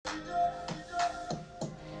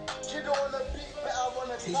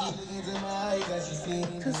All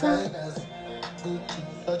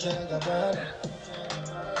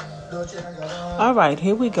right,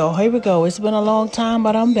 here we go. It's been a long time,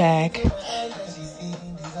 but I'm back.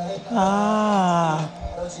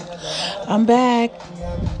 I'm back.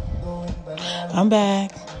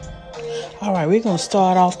 All right, we're going to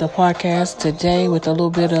start off the podcast today with a little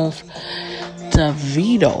bit of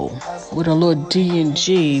Davido, with a little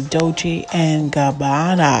D&G, Dolce &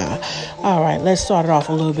 Gabbana. All right, let's start it off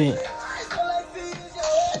a little bit.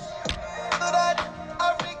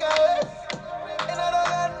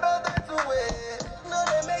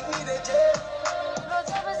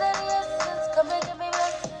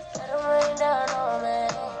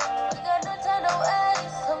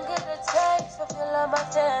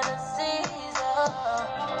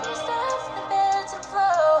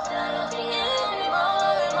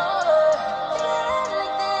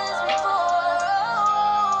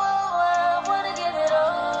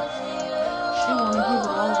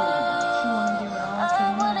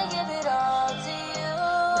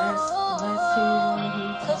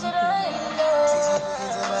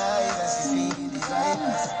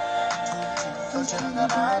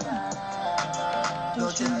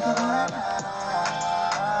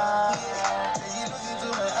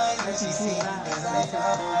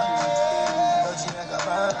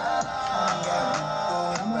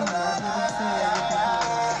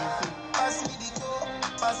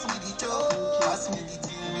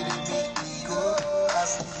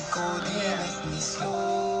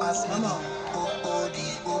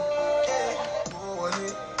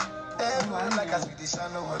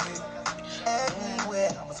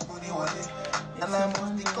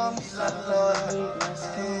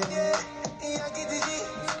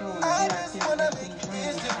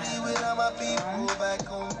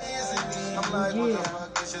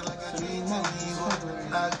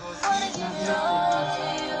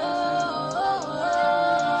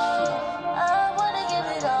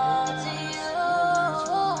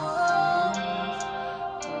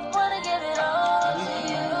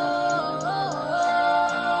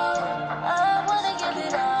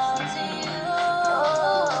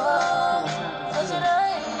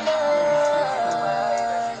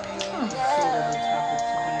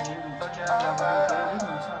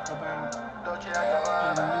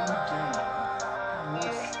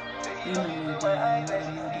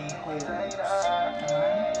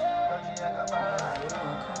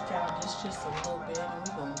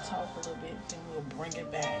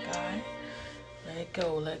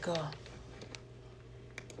 Let go.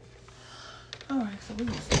 Alright, so we're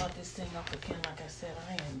going to start this thing off again. Like I said,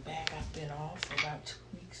 I am back. I've been off for about 2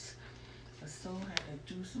 weeks or so. Had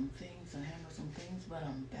to do some things and handle some things, but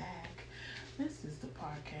I'm back. This is the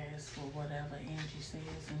podcast for whatever Angie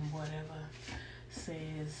says and whatever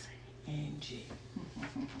says Angie.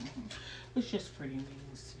 Which just pretty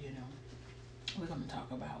means, we're going to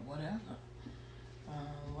talk about whatever.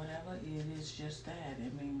 Whatever it is, just that.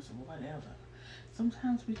 It means whatever.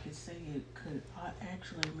 Sometimes we could say it could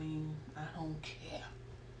actually mean I don't care.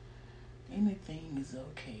 Anything is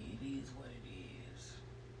okay. It is what it is.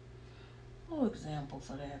 A little example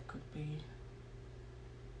for that could be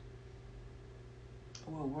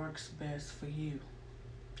what works best for you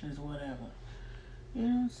is whatever.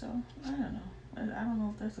 So I don't know. I don't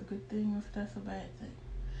know if that's a good thing or if that's a bad thing.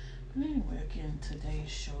 But anyway, again, today's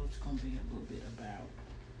show is going to be a little bit about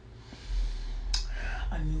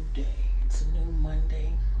a new day. It's a new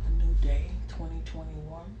Monday, a new day,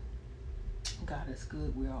 2021. God is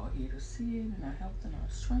good. We're all here to see it in our health and our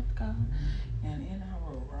strength, God, and in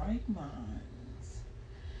our right minds.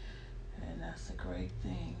 And that's a great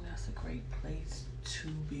thing. That's a great place to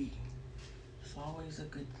be. It's always a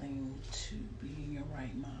good thing to be in your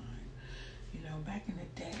right mind. Back in the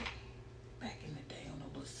day, on a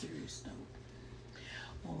little serious note,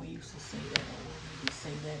 when we used to say that, or when we would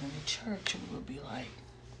say that in the church, we would be like,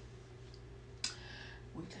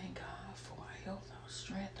 we thank God for our health, our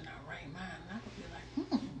strength, and our right mind. And I would be like,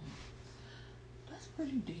 that's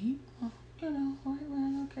pretty deep. Right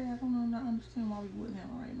mind, okay, I don't understand why we wouldn't have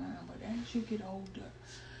a right mind. But as you get older,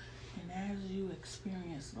 and as you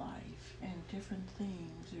experience life and different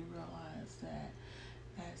things, you realize that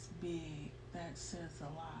that's big. That says a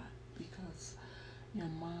lot, because your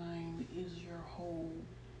mind is your whole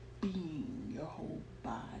being, your whole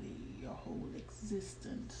body, your whole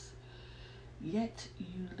existence. Yet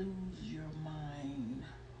you lose your mind,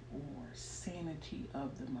 or sanity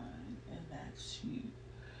of the mind, and that's you.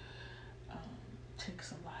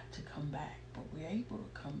 Takes a lot to come back, but we're able to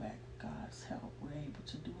come back with God's help. We're able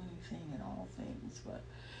to do anything and all things, but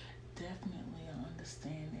definitely I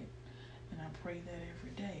understand it, and I pray that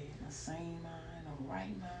every day. A sane mind, a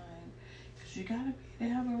right mind. Because you got to be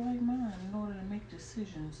to have a right mind in order to make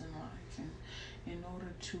decisions in life and in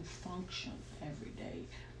order to function every day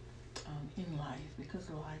in life. Because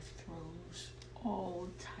life throws all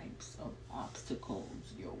types of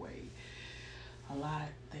obstacles your way. A lot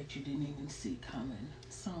that you didn't even see coming.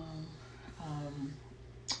 Some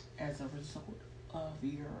as a result of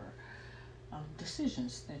your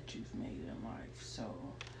decisions that you've made in life. So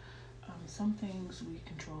some things we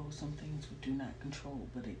control, some things we do not control,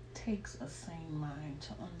 but it takes a sane mind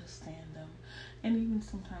to understand them. And even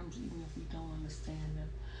sometimes, even if we don't understand them,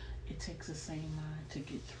 it takes a sane mind to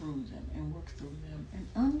get through them and work through them and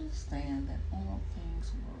understand that all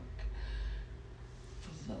things work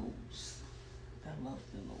for those that love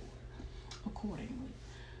the Lord accordingly.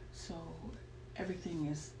 So everything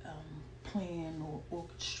is planned or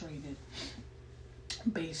orchestrated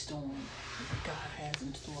based on what God has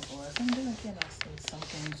in store for us. And then again, I say some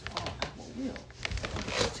things are our will,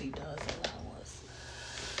 because He does allow us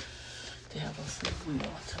to have a free will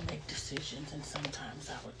to make decisions, and sometimes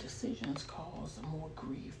our decisions cause more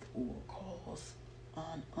grief or cause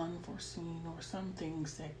unforeseen or some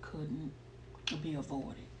things that couldn't be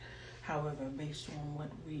avoided. However, based on what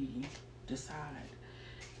we decide,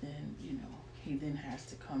 then He then has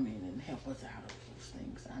to come in and help us out of those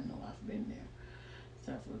things. I know I've been there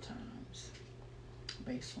several times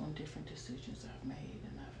based on different decisions I've made,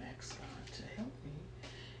 and I've asked God to help me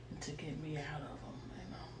and to get me out of them.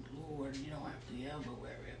 And Lord, you don't have to ever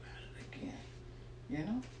worry about it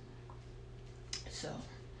again. So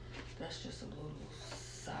that's just a little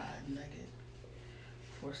side nugget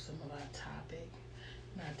for some of our topic.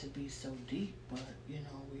 Not to be so deep, but we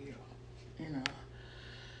are in a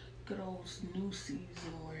good old new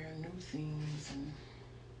season where new things, and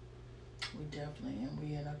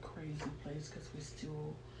we in a crazy place because we're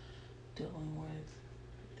still dealing with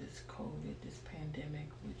this COVID, this pandemic,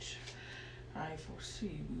 which I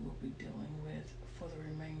foresee we will be dealing with for the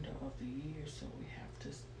remainder of the year. So we have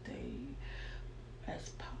to stay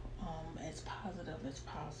as positive as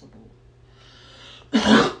possible.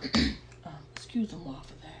 Excuse them all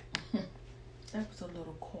for that. That was a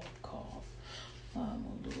little cough. A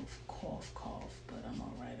little cough, but I'm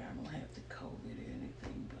all right. I don't have the COVID or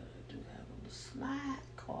anything, but I do have a little slight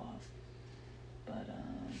cough. But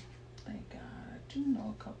thank God, I do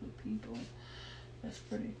know a couple of people that's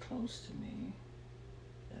pretty close to me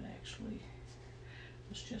that actually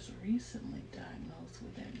was just recently diagnosed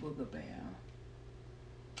with that booger bear.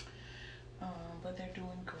 But they're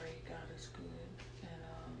doing great. God is good,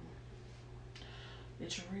 and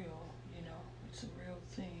it's real. It's a real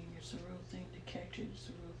thing. It's a real thing to catch it. It's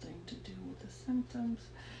a real thing to deal with the symptoms.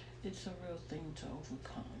 It's a real thing to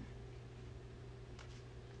overcome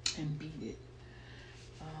and beat it.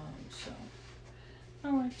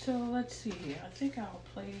 All right, so let's see here. I think I'll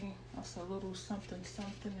play us a little something,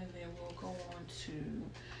 and then we'll go on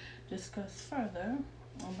to discuss further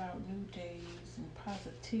about new days and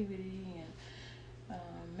positivity and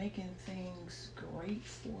making things great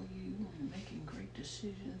for you and making great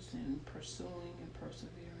decisions and pursuing and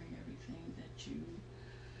persevering everything that you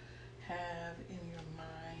have in your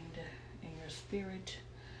mind, in your spirit,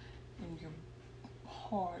 in your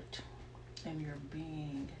heart, in your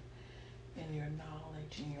being, in your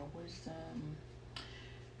knowledge, in your wisdom,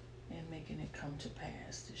 and making it come to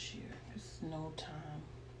pass this year. There's no time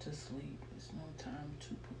to sleep. There's no time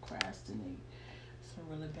to procrastinate. It's a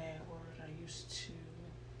really bad word. I used to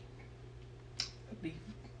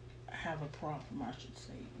have a problem, I should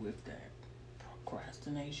say, with that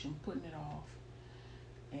procrastination, putting it off,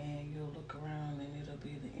 and you'll look around and it'll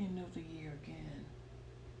be the end of the year again,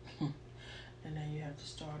 and then you have to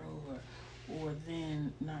start over, or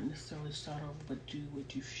then not necessarily start over, but do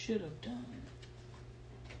what you should have done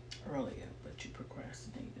earlier, but you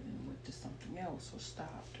procrastinated and went to something else, or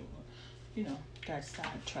stopped, or got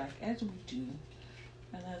sidetracked, as we do,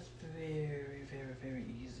 and that's very, very, very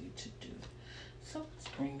easy to do. So let's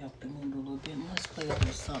bring up the mood a little bit, and let's play a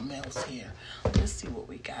little something else here. Let's see what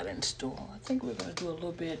we got in store. I think we're going to do a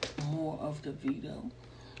little bit more of the Vito,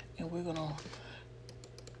 and we're going to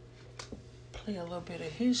play a little bit of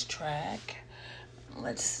his track.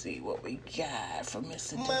 Let's see what we got for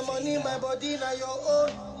Mr. DeVito. My money, my body, now your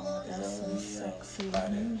own. Oh, that's some sexy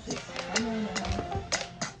music.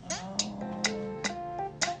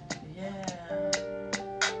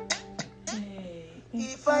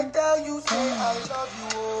 If I tell you, say I love you,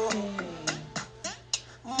 oh.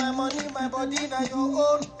 My money, my body, now your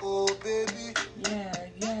own, oh baby. Yeah.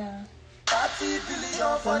 30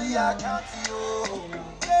 billion for the account, oh.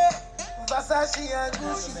 Yeah. Versace and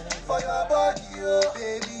Gucci for your body, oh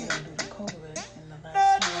baby.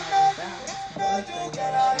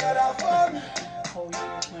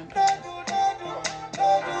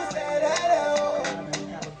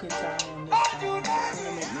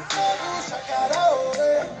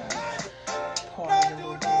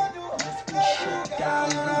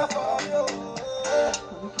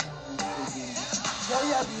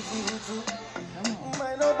 tutu.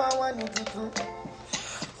 My number one in tutu.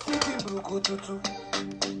 City bruku tutu.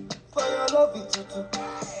 For your love it tutu.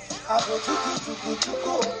 I go chuku.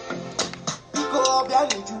 Pico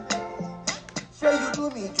obianiju. Say you do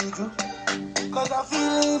me juju. Cause I'm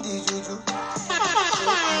feeling the juju.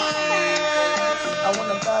 I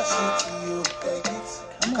wanna dash it to you, take it.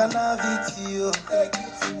 Can I have it to you, take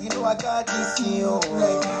it. You know I got this in you,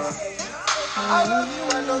 take it. I love you.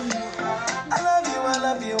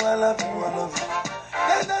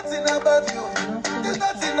 There's nothing above you.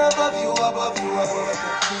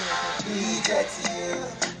 Get you.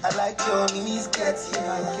 I like your mini skirt,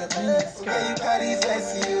 yeah, you carry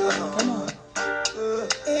fancy, you.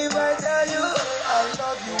 If I tell you I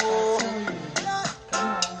love you,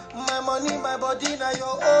 my money, my body, now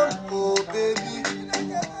your own, oh baby.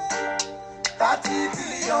 30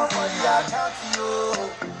 billion for the account, yo.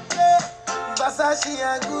 Versace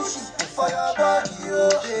and Gucci for your body, oh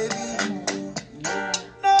baby.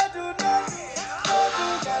 No do,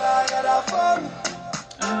 gotta for me.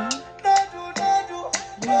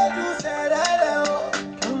 No do, said I know.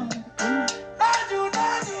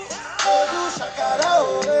 No do, shakara, oh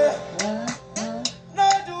No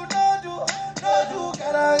do,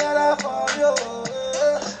 gotta for you.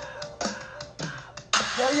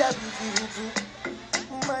 Yeah, beautiful.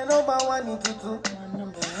 My number one in tutu.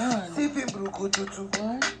 Sipping bruku tutu.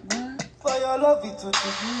 What? For your love it tutu.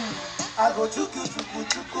 I go chuku.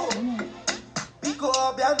 Pico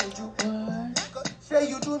obianuju. Say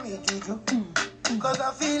you do me juju. Cause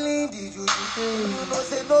I'm feeling the juju. You know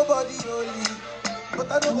say nobody only.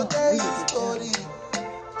 But I don't go tell you story.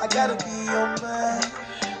 I gotta be your man.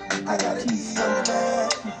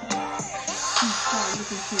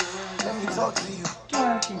 Let me talk to you.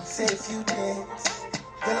 Say a few things.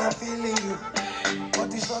 Then I'm feeling you.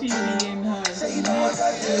 What is up to you? Say you know what I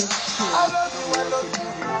do. I love you.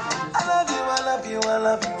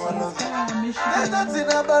 There's nothing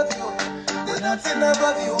above you.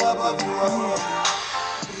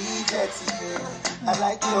 I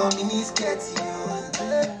like your mini skirt,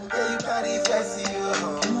 yeah, you carry fancy,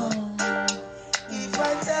 If I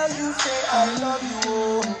tell you, say I love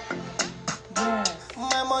you,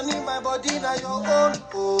 my money, my body, now your own,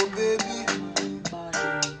 oh baby.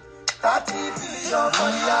 30 billion for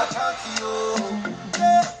the account, yo.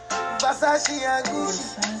 Versace and Gucci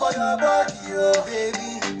for your body, oh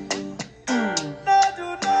baby. No do,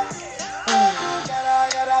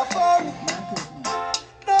 gotta for me.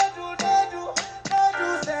 No do,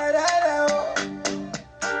 said I know.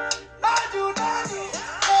 No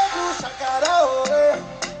do, shakara, oh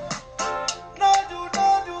No do,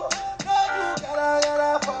 gotta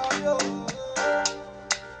for you.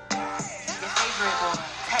 Your favorite boy,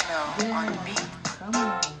 Techno on the beat. Come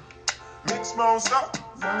on. Mix monster.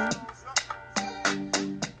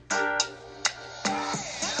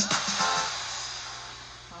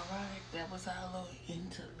 Alright, that was our little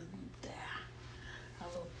interlude there. A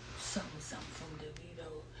little something from DeVito.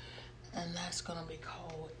 And that's gonna be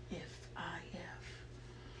called If I F.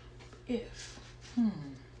 If.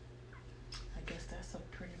 I guess that's a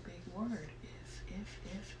pretty big word. If.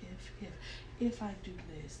 If I do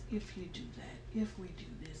this, if you do that, if we do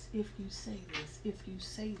this, if you say this, if you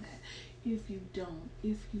say that, if you don't,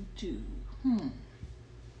 if you do.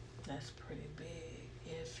 That's pretty big.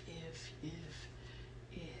 If.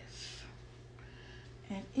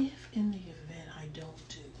 And if in the event I don't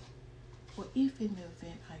do, or if in the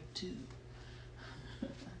event I do,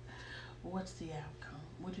 what's the outcome?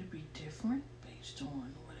 Would it be different based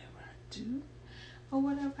on whatever I do or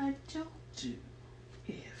whatever I don't do?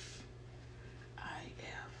 If I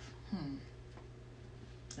F.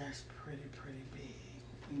 That's pretty big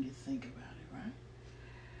when you think about it, right?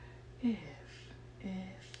 If.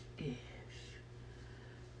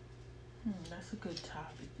 That's a good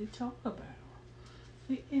topic to talk about.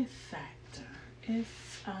 The if factor.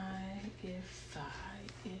 If I.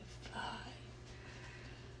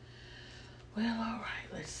 Well, alright,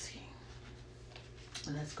 let's see.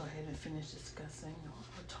 Let's go ahead and finish discussing what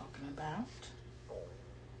we're talking about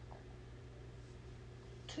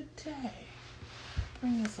today.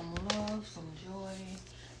 Bringing some love, some joy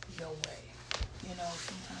your way. You know,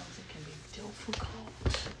 sometimes it can be difficult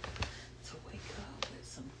to wake up with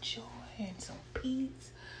some joy and some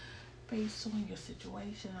peace based on your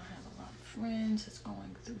situation. I have a lot of friends that's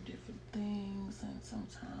going through different things, and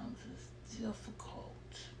sometimes it's difficult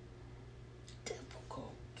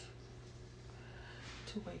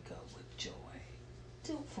to wake up with joy,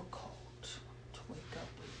 difficult to wake up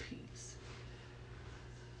with peace.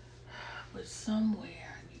 But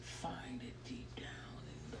somewhere you find it deep down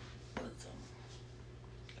in the bosom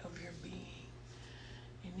of your being,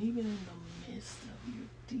 and even in the midst of your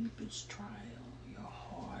deepest trial, your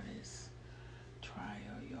hardest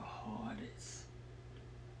trial, your hardest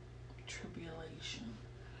tribulation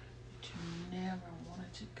that you never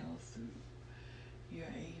wanted to go through,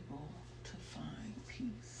 you're able to find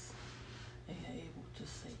peace. And you're able to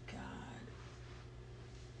say, God,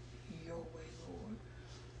 your way, Lord.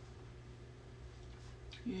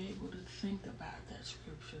 You're able to think about that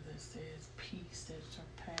scripture that says peace that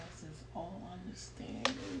surpasses all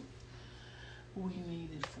understanding. We need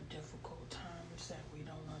it for difficult times that we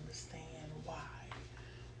don't understand why.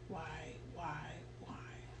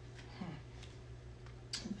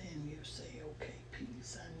 And then you say, okay,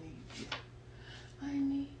 peace, I need you. I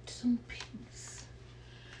need some peace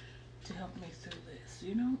to help me through this,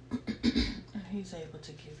 you know? And he's able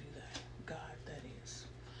to give you that. God, that is.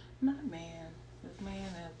 Not man. If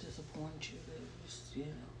man have disappointed you, they just, you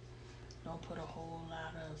know, don't put a whole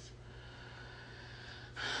lot of,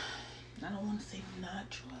 I don't want to say not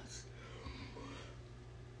trust,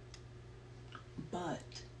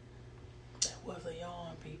 but that was a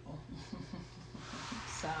yawn, people.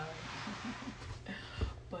 Sorry.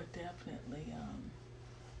 But definitely,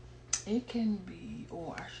 it can be,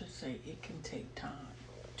 or I should say, it can take time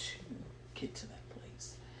to get to that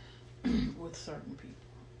place with certain people.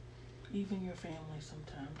 Even your family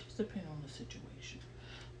sometimes, just depending on the situation.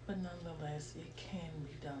 But nonetheless, it can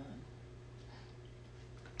be done.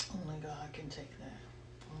 Only God can take that.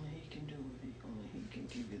 Only He can do it. Only He can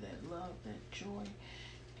give you that love, that joy,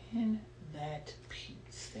 and that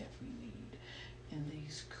peace that we need in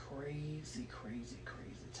these crazy, crazy,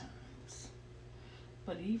 crazy times.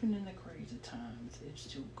 But even in the crazy times, it's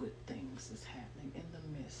still good things that's happening in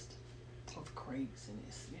the midst of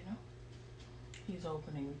craziness, you know? He's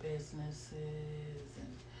opening businesses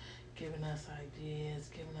and giving us ideas,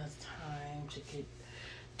 giving us time to get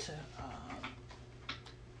to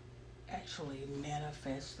actually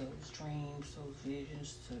manifest those dreams, those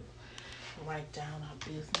visions, to write down our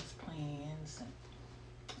business plans and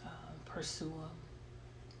pursue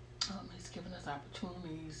them. He's giving us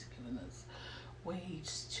opportunities, giving us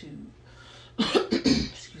ways to,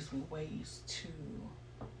 ways to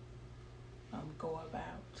go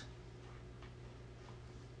about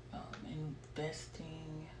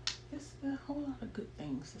investing. There's a whole lot of good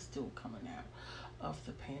things that's still coming out of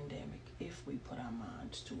the pandemic if we put our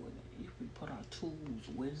minds to it, if we put our tools,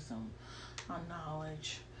 wisdom, our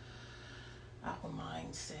knowledge, our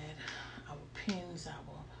mindset, our pens,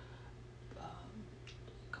 our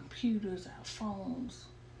computers, our phones,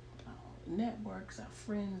 our networks, our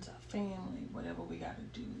friends, our family, whatever we got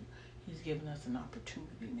to do. He's giving us an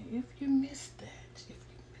opportunity. Now, if you miss that, if you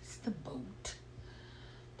miss the boat,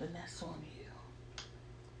 then that's on you.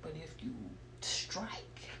 But if you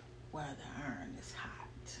strike while the iron is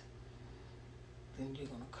hot, then you're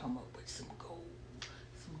going to come up with some gold,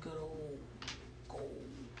 some good old gold.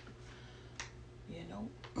 You know,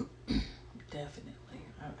 definitely.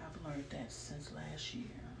 I've learned that since last year.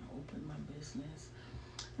 I opened my business,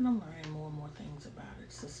 and I'm learning more and more things about it.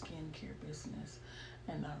 It's a skincare business,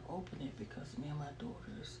 and I opened it because me and my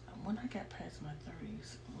daughters, when I got past my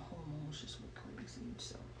 30s, my hormones just went crazy.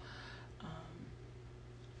 So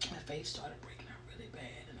my face started breaking out really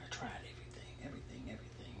bad, and I tried everything.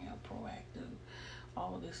 I'm proactive,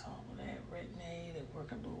 all of this, all of that, Retin-A, that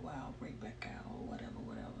work a little while, break back out, or whatever.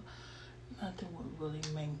 Nothing would really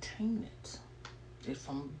maintain it if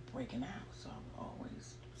I'm breaking out. So I would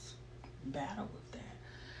always battle with that.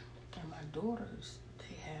 And my daughters,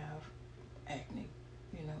 they have acne,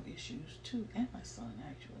 issues too, and my son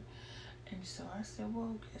actually. And so I said,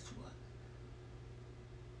 well, guess what?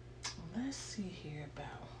 Let's see here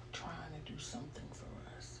about trying to do something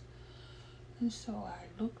for us. And so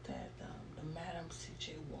I looked at the Madam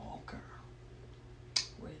C.J. Walker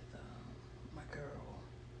with my girl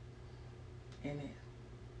in it,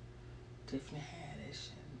 Tiffany Haddish,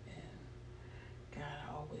 and God,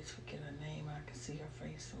 I always forget her name. I can see her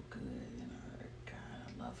face so good, God,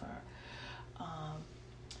 I love her.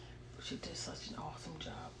 She did such an awesome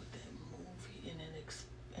job with that movie, and it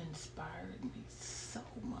inspired me so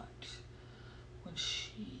much when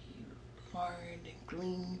she learned and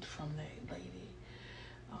gleaned from that lady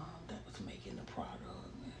that was making the product.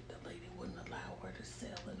 The lady wouldn't allow her to sell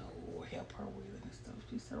it or help her with it and stuff.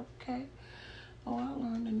 She said, okay, I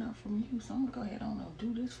learned enough from you, so I'm going to go ahead on and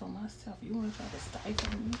do this for myself. You want to try to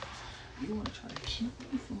stifle me? You want to try to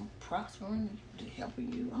keep me from prospering and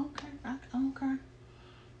helping you? Okay.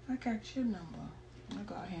 I got your number. I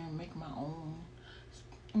go out here and make my own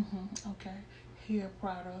hair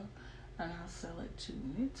product, and I'll sell it too.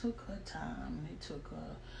 And it took her time, and it took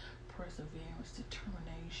her perseverance,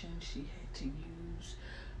 determination. She had to use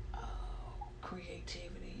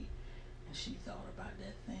creativity. And she thought about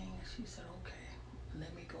that thing and she said, okay,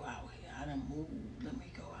 let me go out here. I done moved. Let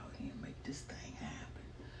me go out here and make this thing happen.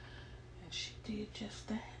 And she did just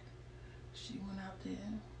that. She went out there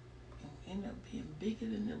and ended up being bigger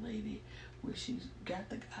than the lady where she got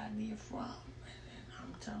the idea from. And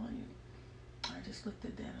I'm telling you, I just looked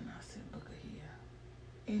at that and I said, look at here.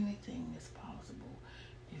 Anything is possible.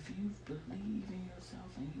 If you believe in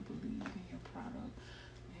yourself and you believe in your product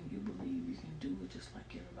and you believe you can do it just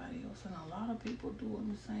like everybody else. And a lot of people doing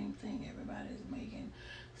the same thing. Everybody's making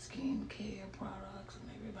skincare products and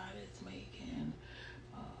everybody's making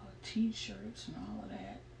t-shirts and all of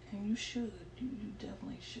that. And you should. You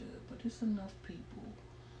definitely should. But there's enough people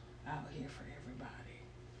out here for everybody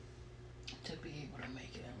to be able to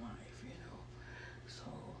make it in life, you know. So,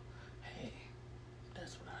 hey,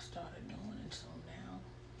 that's what I started doing. And so now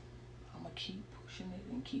I'm going to keep pushing it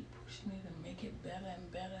and make it better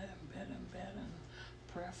and better and better and better. And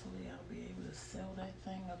prayerfully, I'll be able to sell that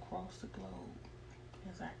thing across the globe.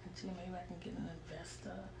 As I continue, maybe I can get an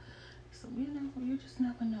investor. So, you know, you just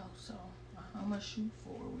never know. So, I'm going to shoot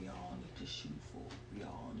for it. We all need to shoot for it. We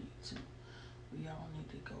all need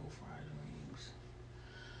to go for our dreams.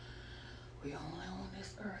 We only on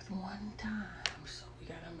this earth one time. So, we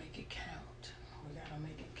got to make it count.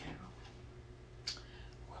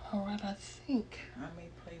 Well, all right, I think I may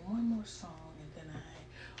play one more song and then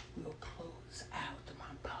I will close out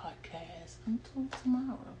my podcast until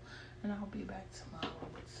tomorrow. And I'll be back tomorrow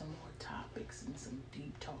with some more topics and some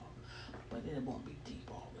deep talk. But it won't be deep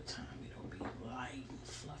all the time. It'll be light and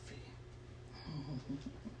fluffy.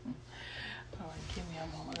 All right, give me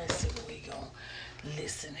a moment. Let's see what we gonna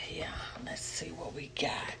listen here. Let's see what we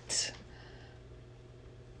got.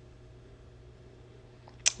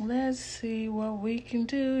 Let's see what we can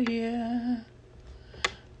do here.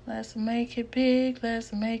 Let's make it big.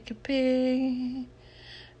 Let's make it big.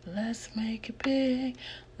 Let's make it big.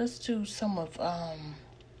 Let's do some of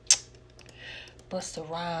Busta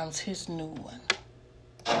Rhymes, his new one.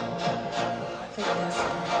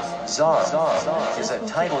 Czar is a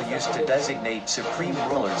title used to designate supreme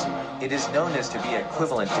rulers. It is known as to be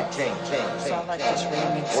equivalent to king,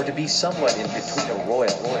 or to be somewhat in between a royal,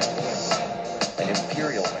 an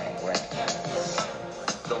imperial rank.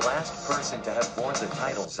 The last person to have worn the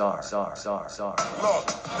title Czar. Look,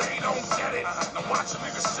 they don't get it. Now watch a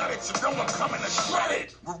nigga set it, so no one coming to shred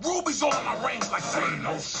it. With rubies all in my rings like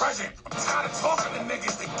Thanos present. I'm tired of talking to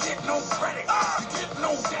niggas that get no credit. They get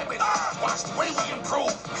no debit. Watch the way we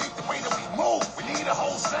improve. Keep the way that we move. We need a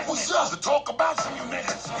whole segment to talk about from you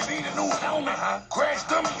niggas. You need a new helmet. Crash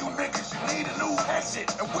dummy you niggas. You need a new exit.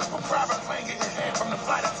 And whisper private plane get your head from the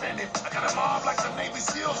flight attendant. I got a mob like the Navy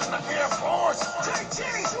SEALs in the Air Force.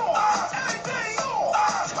 Everything on.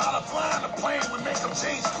 Pilot flying the plane, we make them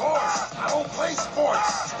change course. I don't play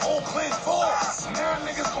sports. Old clean force. Now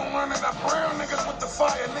niggas gon' learn that I brown niggas with the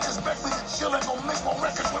fire. Niggas back me to chillin', gon' make more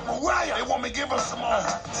records with Mariah. They want me give them some more.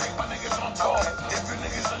 Take my niggas on tour. If your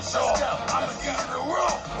niggas unsure, I'ma give you the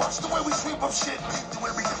raw. Watch the way we sweep up shit. Peep the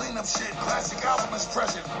way we clean up shit. Classic album is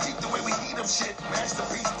present. Peep the way we heat up shit.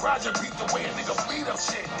 Masterpiece project. Peep the way a nigga beat up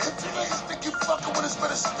shit. If you niggas think you fucking with us,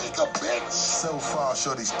 better speak up, bitch. So far,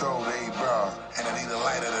 shorty's throw they bar, and I need a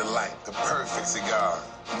lighter than light, the perfect cigar.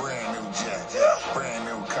 Brand new jet, brand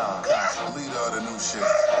new car, leader of the new shit,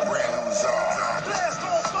 brand new czar. Blast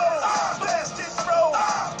on foes, blast it throws.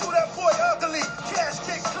 Do that boy ugly, cash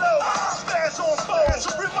kick close. Smash on foes,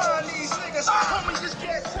 remind these niggas. Homie, just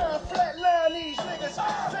get time, flatline these niggas.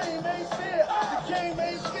 Fame ain't fair, the game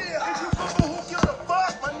ain't fair. If you remember who gives a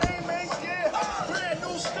fuck, my name ain't here. Brand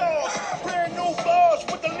new stars, brand new bars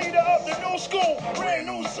with the leader of the new school. Brand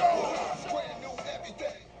new zone, brand new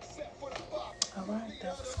everything. Alright,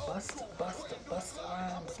 that was Busta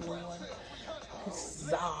Rhymes new one. His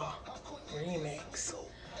Czar remix.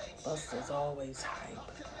 Busta's always hype.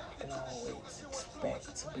 You can always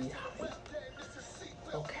expect to be hype.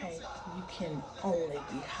 Okay, you can only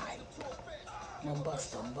be hype when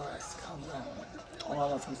Busta Bust comes on.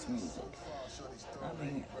 All of his music. I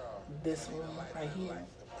mean, this one right here,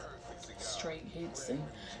 straight hits and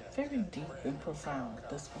very deep and profound.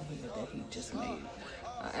 This one here that he just made.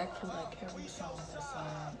 I actually like every song that's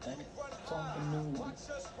on the new one. It's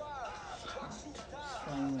hot. It's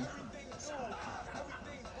flaming hot. It's hot.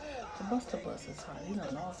 The Busta Bust is hot. He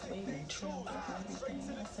done lost weight and trimmed up and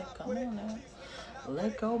everything. I said, come on now.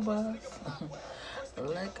 Let go, Bust.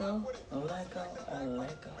 Let go.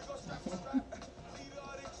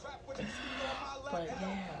 But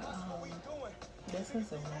yeah, this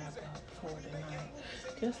is a wrap up for tonight.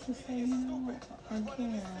 Just to say,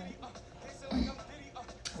 again,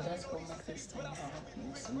 Let's go make this thing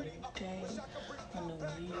happen. It's a new day, a new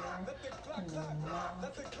year, a new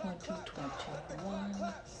month,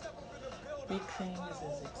 2021. Big things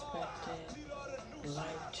is expected,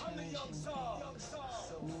 life-changing things,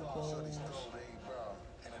 new goals,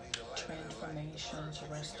 transformations,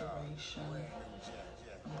 restoration.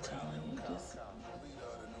 I'm telling you, just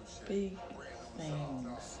big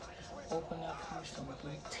things. Open up you some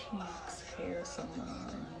boutiques, hair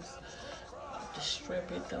salons,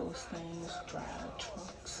 distribute those things, drive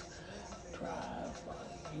trucks, drive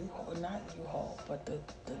U-Haul, not U-Haul, but the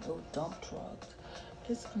little dump trucks.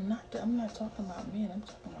 I'm not talking about men, I'm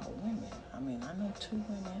talking about women. I mean, I know 2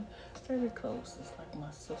 women very close. It's like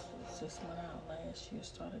my sister just went out last year,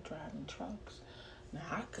 started driving trucks. Now,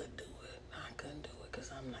 I couldn't do it. I couldn't do it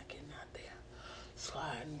because I'm not getting out there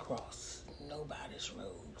sliding across nobody's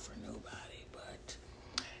road for nobody. But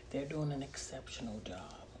they're doing an exceptional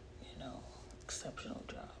job, exceptional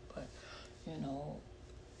job. But,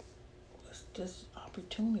 it's just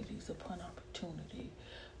opportunities upon opportunity.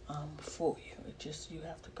 For you. It just, you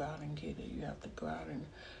have to go out and get it. You have to go out and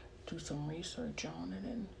do some research on it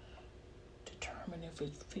and determine if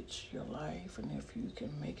it fits your life and if you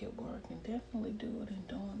can make it work, and definitely do it, and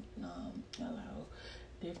don't allow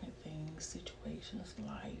different things, situations,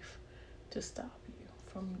 life to stop you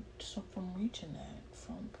from reaching that,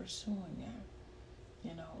 from pursuing that.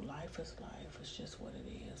 Life is life. It's just what it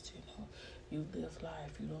is. You live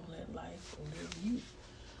life. You don't let life live you.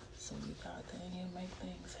 So you go out there and you make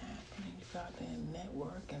things happen, and you go out there and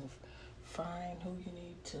network and find who you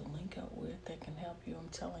need to link up with that can help you. I'm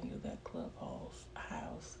telling you, that Clubhouse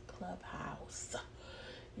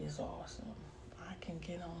is awesome. I can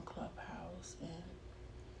get on Clubhouse and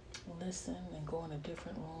listen and go into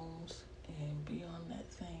different rooms and be on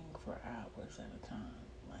that thing for hours at a time,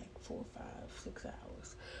 like 4, 5, 6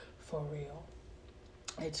 hours, for real.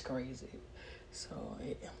 It's crazy. So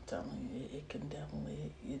I'm telling you, it can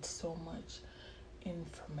definitely, it's so much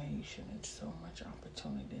information, it's so much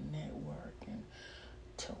opportunity to network and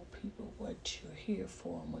tell people what you're here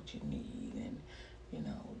for and what you need. And,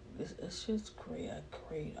 it's just a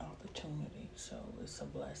great opportunity. So it's a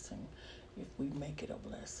blessing if we make it a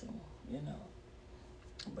blessing,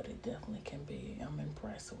 But it definitely can be. I'm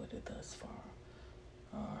impressed with it thus far.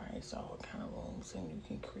 All right, it's all kind of rooms, and you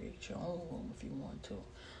can create your own room if you want to.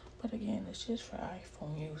 But again, it's just for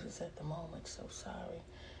iPhone users at the moment, so sorry.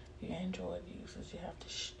 You Android users, you have to,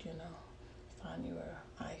 find your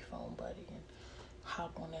iPhone buddy and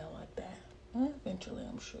hop on there like that. Well, eventually,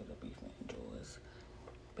 I'm sure it'll be for Androids.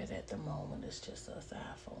 But at the moment, it's just us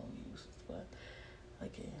iPhone users. But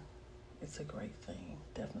again, it's a great thing.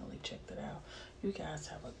 Definitely check it out. You guys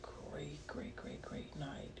have a great, great, great, great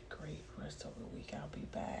night. Great rest of the week. I'll be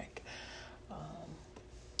back.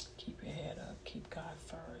 Keep your head up. Keep God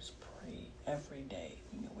first. Pray every day.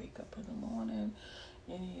 When you wake up in the morning,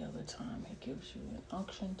 any other time He gives you an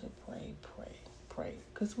unction to pray, pray.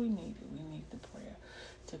 Because we need it. We need the prayer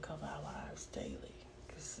to cover our lives daily.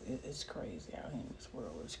 Because it's crazy out here in this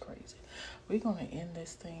world. It's crazy. We're going to end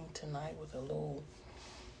this thing tonight with a little,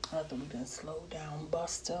 after we done slow down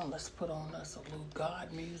Buster, let's put on us a little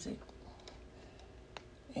God music.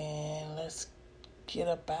 And let's get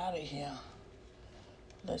up out of here.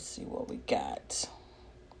 Let's see what we got.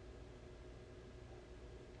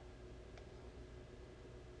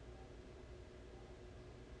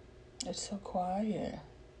 It's so quiet.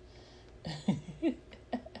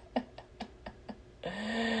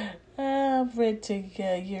 I'm ready to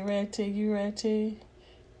go. You ready?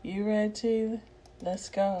 You ready? Let's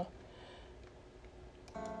go.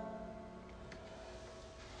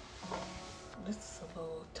 This is a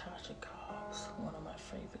little Tasha Cobbs, one of my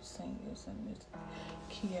favorite singers, and it's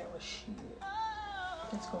Kiara Sheard.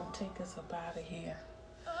 It's gonna take us up out of here.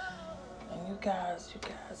 And you guys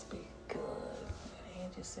be good. And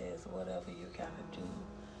Angie says, whatever you gotta do,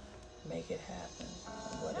 make it happen.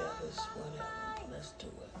 Whatever's whatever. Let's do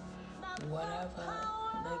it. Whatever.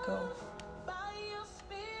 Let go.